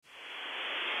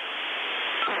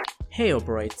Hey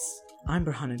Oberoics, I'm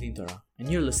Burhanuddin Tora,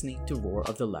 and you're listening to Roar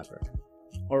of the Leopard.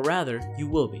 Or rather, you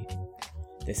will be.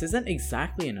 This isn't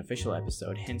exactly an official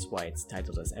episode, hence why it's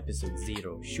titled as Episode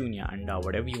 0, Shunya, Anda,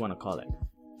 whatever you want to call it.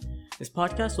 This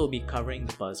podcast will be covering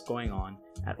the buzz going on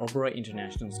at Oberoi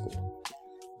International School,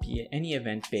 be it any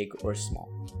event big or small.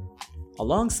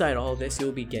 Alongside all this,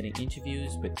 you'll be getting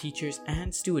interviews with teachers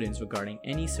and students regarding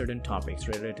any certain topics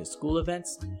related to school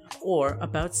events or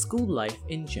about school life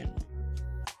in general.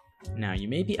 Now, you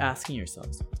may be asking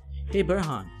yourselves, hey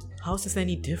Burhan, how is this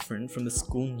any different from the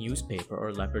school newspaper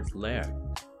or Leopard's Lair?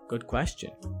 Good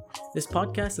question. This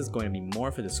podcast is going to be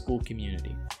more for the school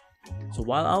community. So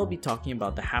while I'll be talking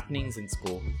about the happenings in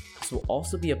school, this will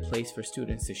also be a place for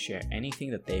students to share anything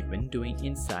that they've been doing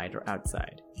inside or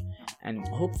outside. And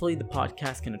hopefully the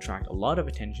podcast can attract a lot of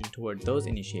attention toward those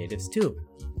initiatives too.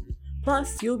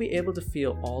 Plus, you'll be able to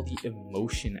feel all the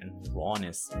emotion and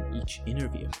rawness in each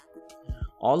interview.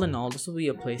 All in all, this will be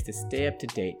a place to stay up to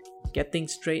date, get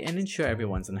things straight, and ensure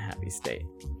everyone's in a happy state.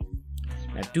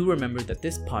 Now do remember that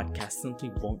this podcast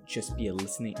simply won't just be a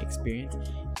listening experience,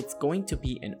 it's going to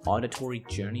be an auditory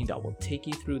journey that will take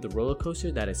you through the roller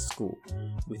coaster that is school,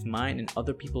 with mine and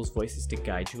other people's voices to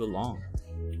guide you along.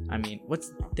 I mean,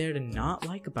 what's there to not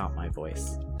like about my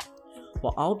voice?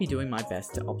 Well, I'll be doing my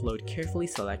best to upload carefully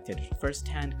selected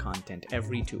first-hand content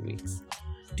every 2 weeks.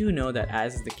 Do know that,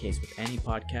 as is the case with any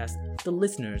podcast, the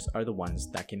listeners are the ones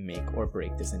that can make or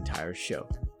break this entire show.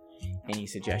 Any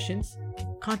suggestions?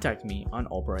 Contact me on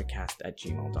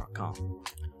Oberoicast@gmail.com.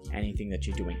 Anything that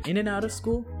you're doing in and out of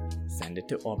school? Send it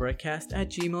to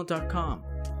Oberoicast@gmail.com.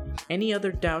 Any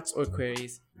other doubts or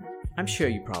queries? I'm sure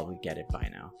you probably get it by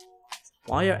now.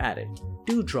 While you're at it,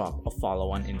 do drop a follow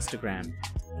on Instagram.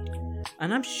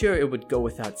 And I'm sure it would go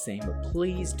without saying, but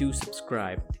please do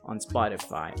subscribe on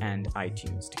Spotify and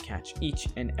iTunes to catch each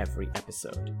and every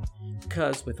episode.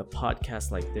 Because with a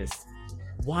podcast like this,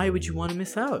 why would you want to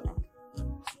miss out?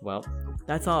 Well,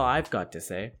 that's all I've got to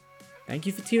say. Thank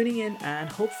you for tuning in,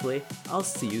 and hopefully I'll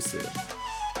see you soon.